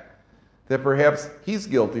fact that perhaps he's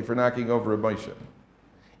guilty for knocking over Reb Moshe.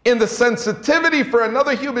 And the sensitivity for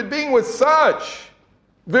another human being was such.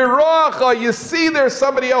 V'rocha, you see there's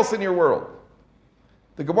somebody else in your world.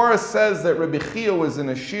 The Gemara says that Rabbi Chia was in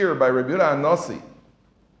a shir by Rabbi Yehuda Anasi.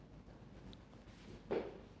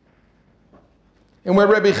 And when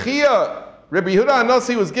Rabbi Yehuda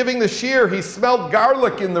Anasi was giving the shir, he smelled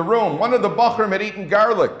garlic in the room. One of the Bachrim had eaten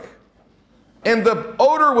garlic. And the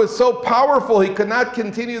odor was so powerful he could not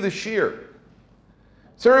continue the shir.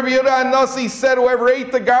 So Rabbi Yehuda Anasi said, whoever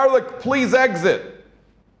ate the garlic, please exit.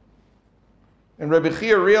 And Rabbi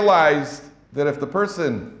Chia realized that if the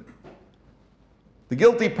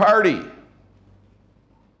guilty party,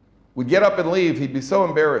 would get up and leave, he'd be so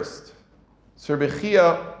embarrassed. So Rabbi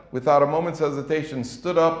Chia, without a moment's hesitation,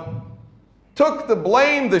 stood up, took the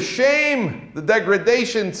blame, the shame, the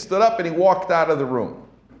degradation, stood up, and he walked out of the room.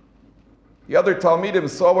 The other Talmidim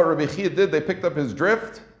saw what Rabbi Chia did. They picked up his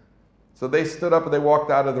drift, so they stood up and they walked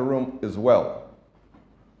out of the room as well.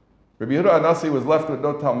 Rabbi Yehuda Anasi was left with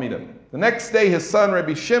no Talmidim. The next day, his son,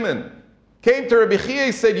 Rabbi Shimon, came to Rabbi Chia.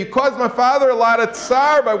 He said, you caused my father a lot of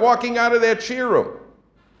tsar by walking out of that shir room.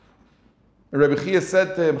 And Rabbi Chia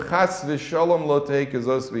said to him, Chas v'shalom lo tehei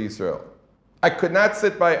kazos v'Yisrael. I could not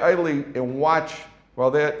sit by idly and watch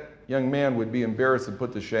while that young man would be embarrassed and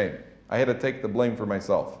put to shame. I had to take the blame for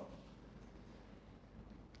myself.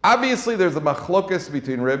 Obviously, there's a machlokas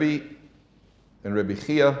between Rebbe and Rabbi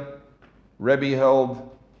Chia. Rebbe held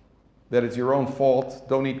that it's your own fault.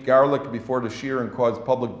 Don't eat garlic before the shir and cause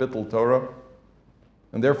public bittul Torah.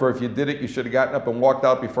 And therefore, if you did it, you should have gotten up and walked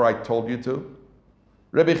out before I told you to.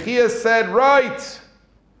 Rabbi Chia said, right,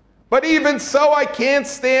 but even so, I can't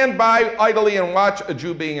stand by idly and watch a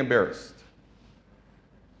Jew being embarrassed.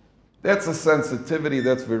 That's a sensitivity,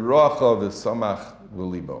 that's v'rocha v'samach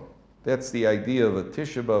v'libo. That's the idea of a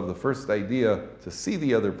Tisha B'Av, the first idea, to see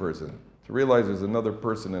the other person, to realize there's another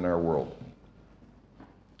person in our world.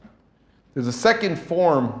 There's a second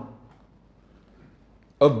form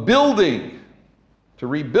of building. To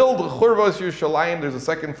rebuild Churvos Yerushalayim, there's a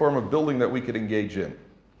second form of building that we could engage in.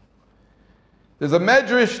 There's a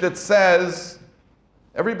medrash that says,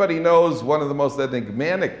 everybody knows one of the most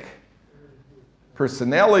enigmatic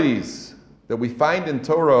personalities that we find in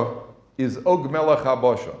Torah is Og Melech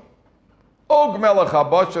HaBashan. Og Melech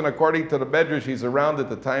HaBashan, according to the medrash, he's around at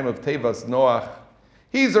the time of Tevas Noach.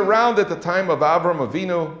 He's around at the time of Avram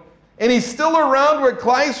Avinu. And he's still around where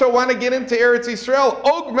Klal Yisrael want to get into Eretz Yisrael.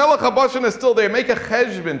 Og Melech HaBashan is still there. Make a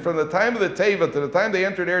cheshbon from the time of the Teva to the time they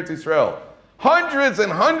entered Eretz Yisrael. Hundreds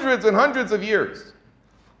and hundreds and hundreds of years.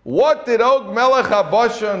 What did Og Melech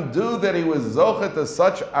HaBashan do that he was zochet to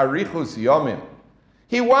such arichus yomim?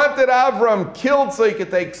 He wanted Avram killed so he could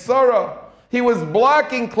take Sarah. He was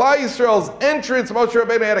blocking Klal Yisrael's entrance. Moshe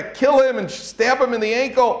Rabbeinu had to kill him and stab him in the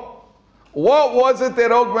ankle. What was it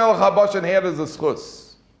that Og Melech HaBashan had as a schus?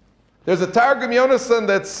 There's a Targum Yonasan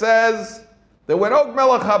that says that when Og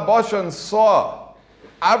Melech HaBashan saw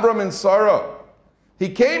Avram and Sarah, he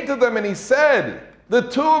came to them and he said, the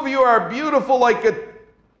two of you are beautiful like a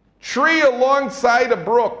tree alongside a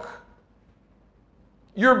brook.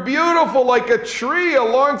 You're beautiful like a tree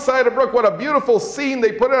alongside a brook. What a beautiful scene.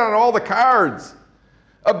 They put it on all the cards.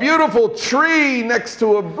 A beautiful tree next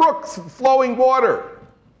to a brook flowing water.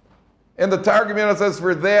 And the Targum Yonasan says,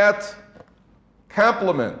 for that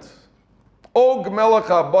compliment, Og Melech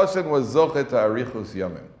HaBashan was zochet ha'arichus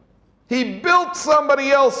yamim. He built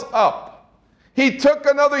somebody else up. He took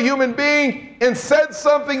another human being and said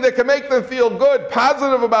something that can make them feel good,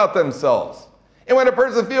 positive about themselves. And when a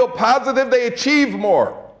person feels positive, they achieve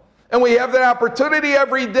more. And we have that opportunity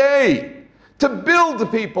every day to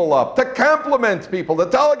build people up, to compliment people, to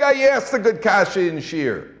tell a guy you asked a good kasha in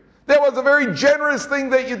shir. That was a very generous thing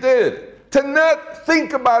that you did. To not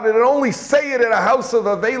think about it and only say it at a house of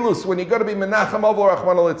Avelus when you're going to be Menachem Avlo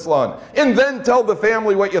Rachman al-Itzlan, and then tell the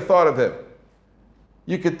family what you thought of him.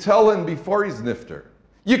 You could tell him before he's nifter.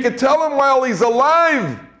 You could tell him while he's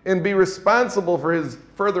alive and be responsible for his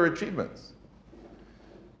further achievements.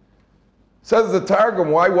 Says the Targum,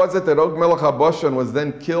 why was it that Og Melech HaBashan was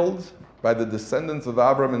then killed by the descendants of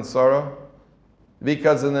Abram and Sarah?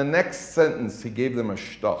 Because in the next sentence he gave them a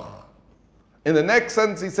shtach. In the next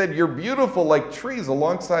sentence he said, you're beautiful like trees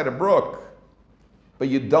alongside a brook, but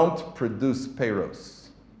you don't produce peiros.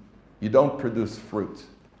 You don't produce fruit.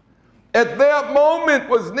 At that moment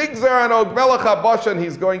was Nigzar on Og Melech HaBashan,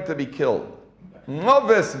 he's going to be killed.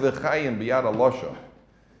 Noves v'chayim biyad alosha.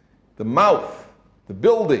 The mouth, the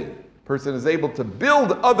building, person is able to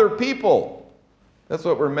build other people. That's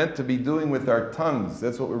what we're meant to be doing with our tongues.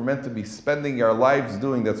 That's what we're meant to be spending our lives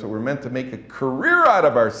doing. That's what we're meant to make a career out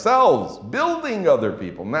of ourselves, building other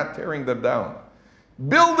people, not tearing them down.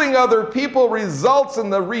 Building other people results in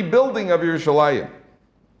the rebuilding of Yerushalayim.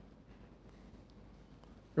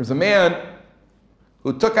 There's a man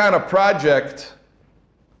who took on a project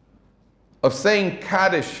of saying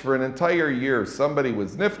Kaddish for an entire year. Somebody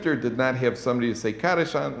was nifter, did not have somebody to say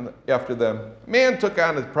Kaddish on after them. Man took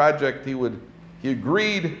on his project. He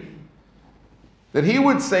agreed that he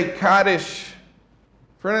would say Kaddish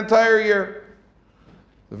for an entire year.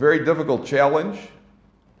 It's a very difficult challenge.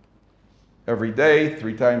 Every day,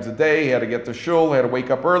 3 times a day, he had to get to shul, had to wake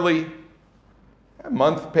up early. A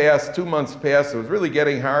month passed, 2 months passed, it was really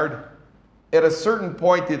getting hard. At a certain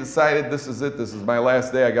point, he decided, this is it, this is my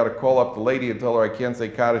last day, I got to call up the lady and tell her I can't say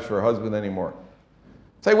Kaddish for her husband anymore.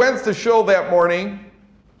 So he went to shul that morning,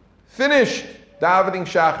 finished davening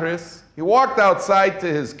Shachris. He walked outside to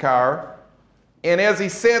his car, and as he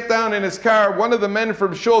sat down in his car, one of the men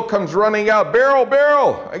from shul comes running out,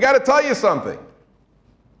 Beryl, I got to tell you something.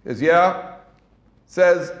 He says, yeah?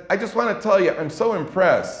 Says, I just want to tell you, I'm so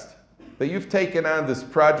impressed that you've taken on this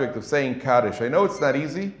project of saying Kaddish. I know it's not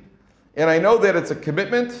easy, and I know that it's a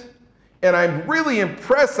commitment, and I'm really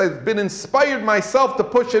impressed. I've been inspired myself to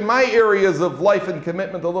push in my areas of life and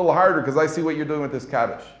commitment a little harder because I see what you're doing with this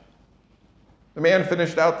Kaddish. The man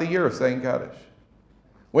finished out the year of saying Kaddish.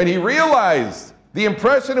 When he realized the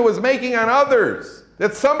impression it was making on others,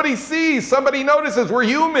 that somebody sees, somebody notices, we're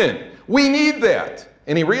human, we need that.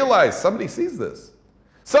 And he realized somebody sees this.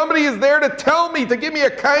 Somebody is there to tell me, to give me a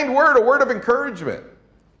kind word, a word of encouragement.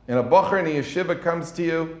 And a bacher in the yeshiva comes to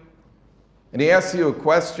you, and he asks you a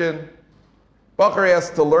question. Bacher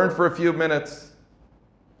asks to learn for a few minutes.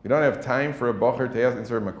 You don't have time for a bacher to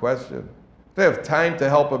answer him a question. You don't have time to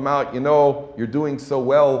help him out. You know, you're doing so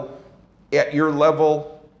well at your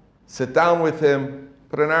level. Sit down with him,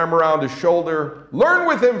 put an arm around his shoulder, learn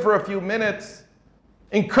with him for a few minutes.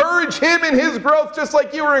 Encourage him in his growth just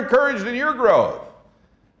like you were encouraged in your growth.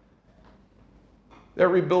 That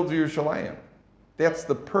rebuilds Yerushalayim. That's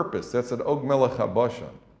the purpose. That's an Og Melech HaBashan.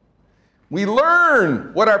 We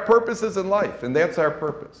learn what our purpose is in life, and that's our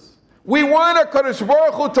purpose. We want HaKadosh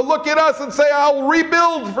Baruch Hu to look at us and say, I'll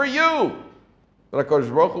rebuild for you. But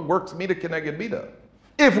HaKadosh Baruch Hu works mida keneged mida.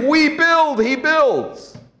 If we build, he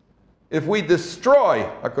builds. If we destroy,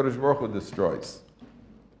 HaKadosh Baruch Hu destroys.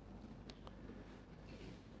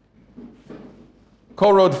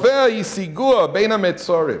 Kol rodfei yisigua bein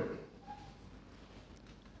hametzorim.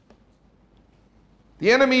 The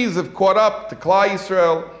enemies have caught up to Klal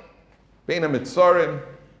Yisrael, bein hametzorim,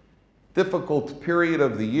 difficult period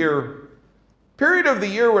of the year. Period of the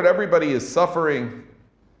year when everybody is suffering.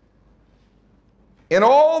 And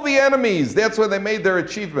all the enemies, that's when they made their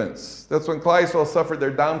achievements. That's when Klal Yisrael suffered their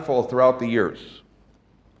downfall throughout the years.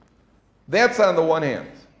 That's on the one hand.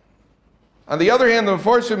 On the other hand, the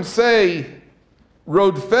Mefarshim say,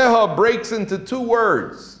 Rodfeha breaks into 2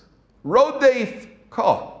 words. Rodef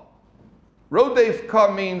ka. Rodef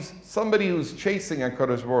ka means somebody who's chasing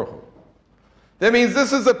HaKadosh Baruch Hu. That means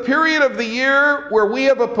this is a period of the year where we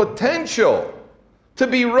have a potential to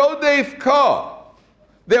be Rodef ka.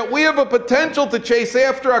 That we have a potential to chase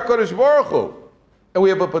after HaKadosh Baruch Hu. And we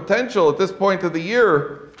have a potential at this point of the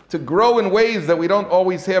year to grow in ways that we don't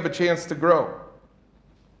always have a chance to grow.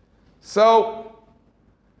 So,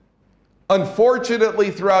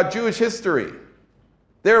 unfortunately, throughout Jewish history,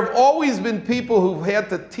 there have always been people who've had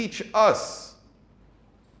to teach us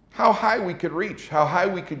how high we could reach, how high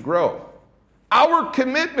we could grow. our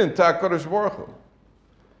commitment to HaKadosh Baruch Hu. So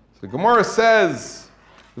the Gemara says,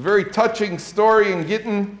 a very touching story in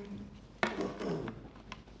Gittin.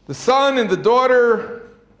 The son and the daughter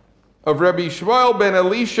of Rabbi Shmuel ben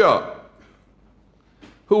Elisha,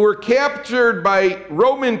 who were captured by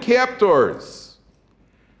Roman captors.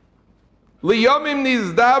 Liyomim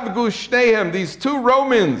nizdavgu shneihem, these two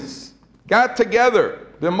Romans got together,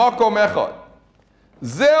 b'makom echad.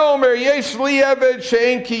 Ze omer yesh li eved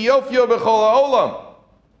she'en ki yofyo b'chol ha'olam.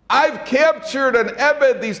 I've captured an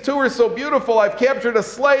eved, these two are so beautiful, I've captured a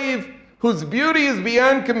slave whose beauty is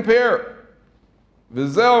beyond compare.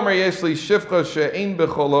 V'ze omer yesh li shifcha she'en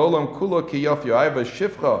b'chol ha'olam kulo ki yofyo. I have a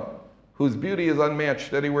shifcha whose beauty is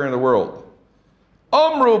unmatched anywhere in the world.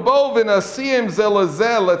 Amru bo v'nasiyim ze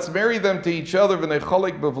lezeh, let's marry them to each other,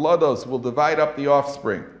 v'necholik b'vlados, we'll divide up the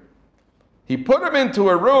offspring. He put him into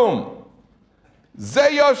a room.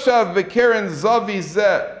 Ze yoshav v'keren zavi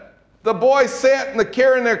zeh. The boy sat in the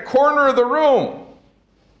corner of the room.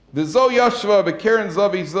 V'zo yashva v'keren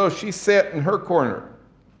zavi zo, she sat in her corner.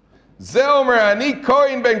 Ze omer ani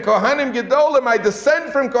kohen ben kohanim gedolim, I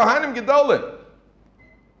descend from kohanim gedolim.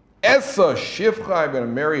 Esa shivcha, I'm going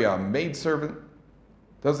to marry a maidservant.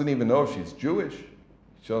 Doesn't even know if she's Jewish.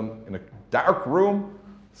 She's in a dark room,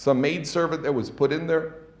 some maidservant that was put in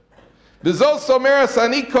there. V'zo someras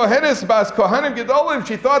ani kohenes bas kohanim gedolim.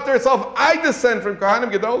 She thought to herself, I descend from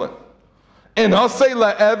kohanim gedolim. And hasei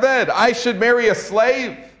la'eved, I should marry a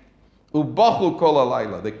slave. Ubachu kol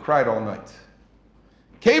halayla, they cried all night.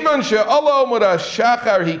 Kevan she'ala omura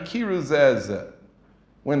shachar hikiru zeh.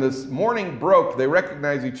 When this morning broke, they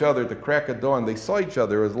recognized each other at the crack of dawn. They saw each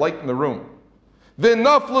other. It was light in the room. They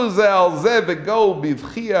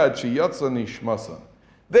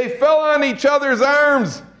fell on each other's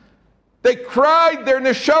arms. They cried their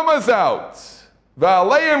neshamas out.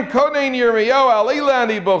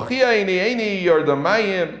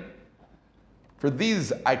 For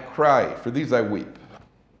these I cry, for these I weep.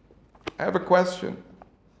 I have a question.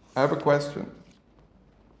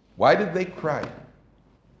 Why did they cry?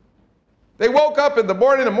 They woke up in the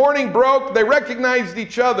morning broke, they recognized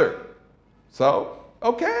each other. So,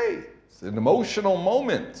 okay, it's an emotional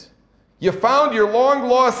moment. You found your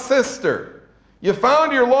long-lost sister. You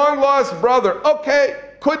found your long-lost brother.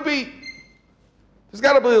 Okay, could be. There's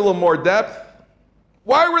got to be a little more depth.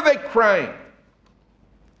 Why were they crying?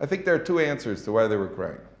 I think there are two answers to why they were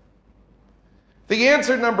crying. The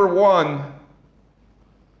answer number one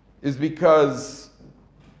is because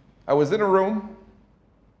I was in a room.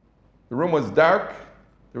 The room was dark.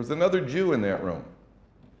 There was another Jew in that room.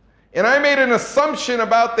 And I made an assumption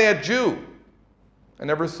about that Jew. I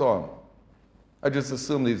never saw him. I just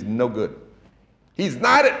assumed he's no good. He's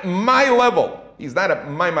not at my level. He's not at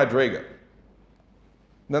my madrega.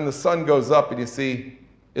 Then the sun goes up and you see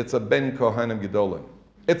it's a ben kohanim gedolim.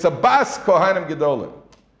 It's a bas kohanim gedolim.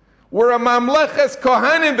 We're a mamleches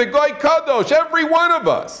kohanim v'goy kadosh, every one of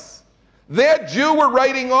us. That Jew we're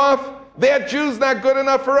writing off, that Jew's not good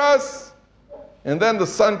enough for us. And then the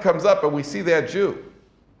sun comes up and we see that Jew.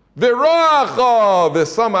 V'roacha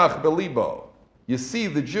v'samach belibo. You see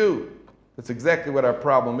the Jew. That's exactly what our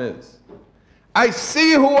problem is. I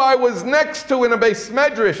see who I was next to in a beis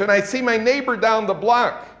medrash, and I see my neighbor down the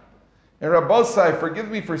block. And Rabbosai, forgive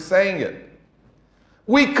me for saying it.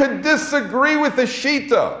 We could disagree with a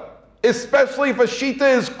shita, especially if a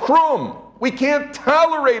shita is krum. We can't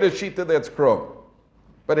tolerate a shita that's krum.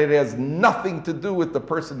 But it has nothing to do with the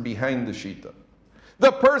person behind the shita.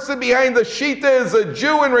 The person behind the shita is a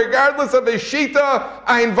Jew, and regardless of his shita,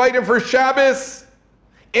 I invite him for Shabbos,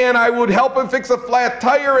 and I would help him fix a flat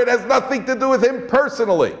tire. It has nothing to do with him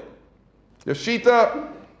personally. The shita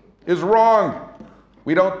is wrong.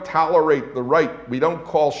 We don't tolerate the right. We don't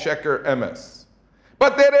call sheker emes.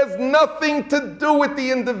 But that has nothing to do with the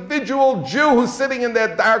individual Jew who's sitting in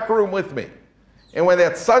that dark room with me. And when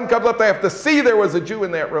that sun comes up, I have to see there was a Jew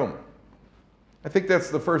in that room. I think that's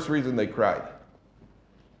the first reason they cried.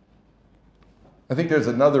 I think there's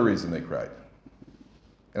another reason they cried.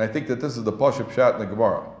 And I think that this is the Pashup Shat in the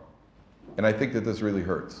Gemara. And I think that this really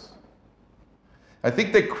hurts. I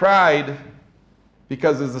think they cried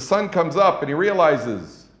because as the sun comes up and he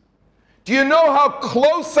realizes, do you know how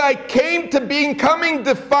close I came to becoming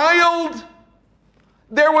defiled?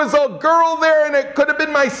 There was a girl there and it could have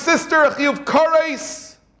been my sister, Achiyuv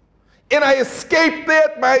Kares, and I escaped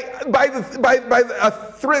that by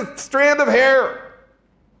a strand of hair.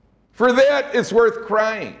 For that, it's worth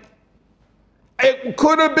crying. It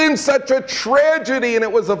could have been such a tragedy and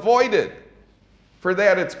it was avoided. For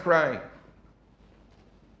that, it's crying.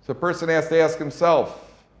 So a person has to ask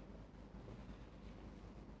himself,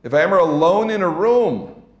 if I am alone in a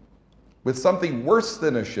room with something worse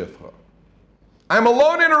than a shifcha. I'm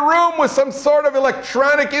alone in a room with some sort of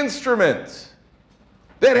electronic instrument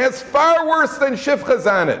that has far worse than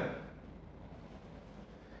shifchas on it.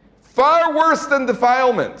 Far worse than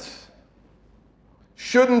defilement.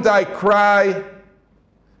 Shouldn't I cry?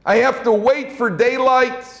 I have to wait for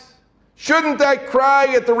daylight. Shouldn't I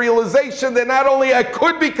cry at the realization that not only I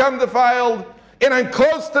could become defiled, and I'm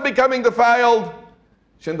close to becoming defiled,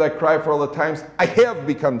 shouldn't I cry for all the times I have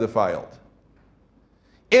become defiled?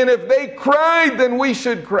 And if they cried, then we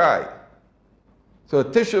should cry. So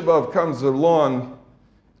Tisha B'Av comes along,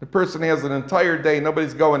 the person has an entire day,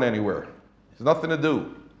 nobody's going anywhere. There's nothing to do.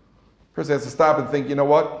 The person has to stop and think, you know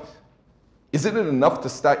what? Isn't it enough to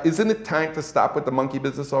stop? Isn't it time to stop with the monkey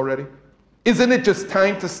business already? Isn't it just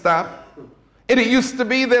time to stop? And it used to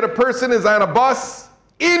be that a person is on a bus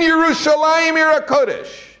in Yerushalayim Ir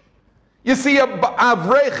HaKodesh. You see a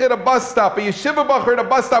avrech at a bus stop, a yeshiva bacher at a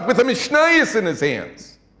bus stop with a mishnayos in his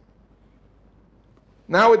hands.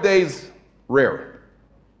 Nowadays, rare.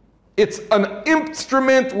 It's an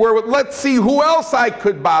instrument where let's see who else I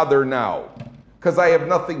could bother now, because I have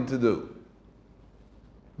nothing to do.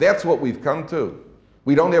 That's what we've come to.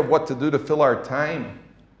 We don't have what to do to fill our time.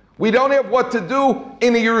 We don't have what to do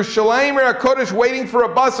in the Yerushalayim or HaKodesh waiting for a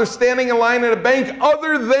bus or standing in line at a bank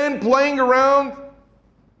other than playing around.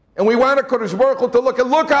 And we want a Kodesh Baruch Hu to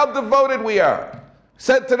look how devoted we are.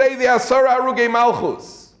 Said today the Asara Arugei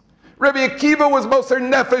Malchus. Rabbi Akiva was Moser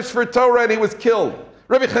Nefesh for Torah and he was killed.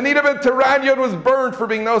 Rabbi Chanina ben Teranyon was burned for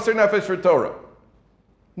being Moser Nefesh for Torah.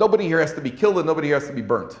 Nobody here has to be killed and nobody here has to be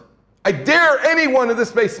burnt. I dare anyone in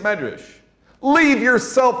this base medrash, leave your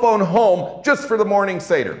cell phone home just for the morning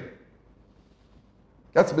Seder.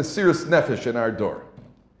 That's Mesiras Nefesh in our door.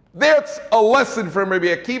 That's a lesson from Rabbi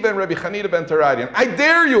Akiva and Rabbi Chanina ben Teranyon. I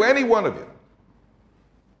dare you, any one of you.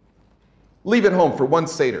 Leave it home for one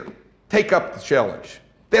Seder. Take up the challenge.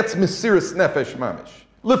 That's Mesiras Nefesh Mamish.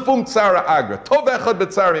 Lefum Tzara Agra. Tov Echad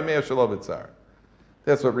B'Tzar Yimei Shelo B'Tzar.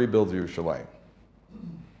 That's what rebuilds Yerushalayim.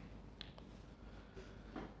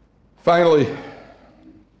 Finally,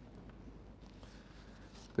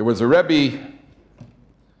 there was a Rebbe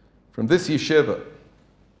from this yeshiva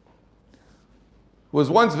who was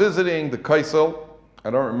once visiting the Kaisel. I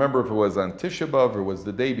don't remember if it was on Tisha B'Av or was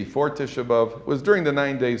the day before Tisha B'Av. It was during the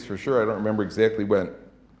 9 days for sure. I don't remember exactly when.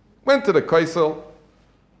 Went to the Kaisel,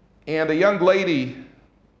 and a young lady,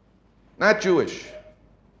 not Jewish,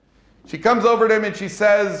 she comes over to him and she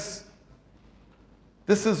says,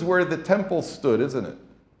 "This is where the temple stood, isn't it?"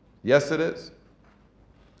 "Yes, it is."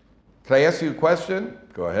 "Can I ask you a question?"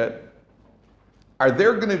 "Go ahead." "Are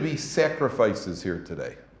there going to be sacrifices here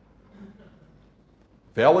today?"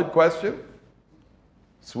 Valid question.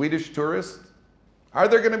 Swedish tourist. Are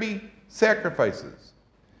there going to be sacrifices?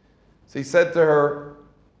 So he said to her,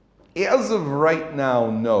 "As of right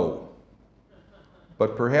now, no.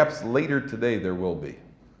 But perhaps later today there will be."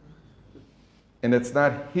 And it's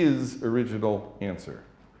not his original answer.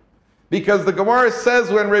 Because the Gemara says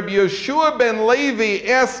when Rabbi Yeshua ben Levi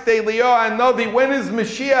asked Eliyahu Hanavi, "When is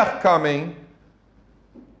Mashiach coming?"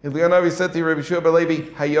 Eliyahu Hanavi said to Rabbi Yeshua ben Levi,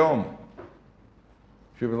 "Hayom."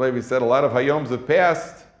 Yeshua ben Levi said, "A lot of Hayoms have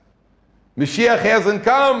passed. Mashiach hasn't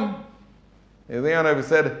come." Eliyahu Hanavi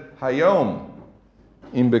said, "Hayom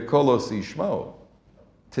im bekolos yishmo."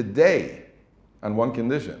 Today, on one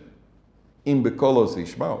condition, im bekolos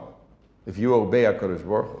yishmo, if you obey HaKadosh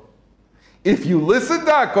Baruch Hu. If you listen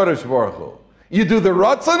to HaKadosh Baruch Hu, you do the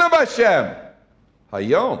Ratzon of Hashem,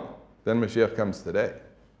 Hayom, then Mashiach comes today.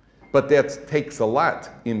 But that takes a lot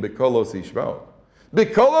in Bekolos Yishmo.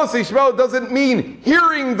 Bekolos Yishmo doesn't mean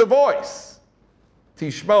hearing the voice.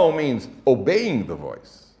 Tishmo means obeying the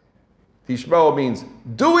voice. Tishmo means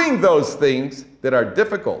doing those things that are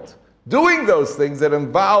difficult, doing those things that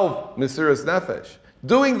involve Mesiras Nefesh,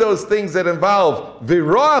 doing those things that involve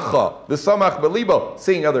V'roacha, V'samach B'libo,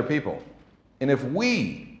 seeing other people. And if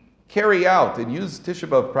we carry out and use Tisha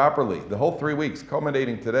B'Av properly, the whole 3 weeks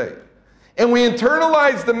culminating today, and we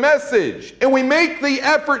internalize the message, and we make the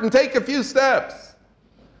effort and take a few steps,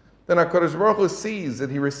 then HaKadosh Baruch Hu sees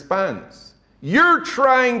and he responds. You're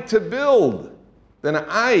trying to build, then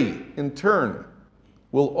I, in turn,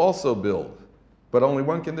 will also build. But only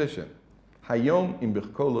one condition. Hayom im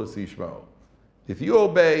b'kolos yishmo. If you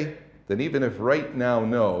obey, then even if right now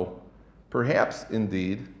no, perhaps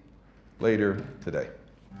indeed, later today.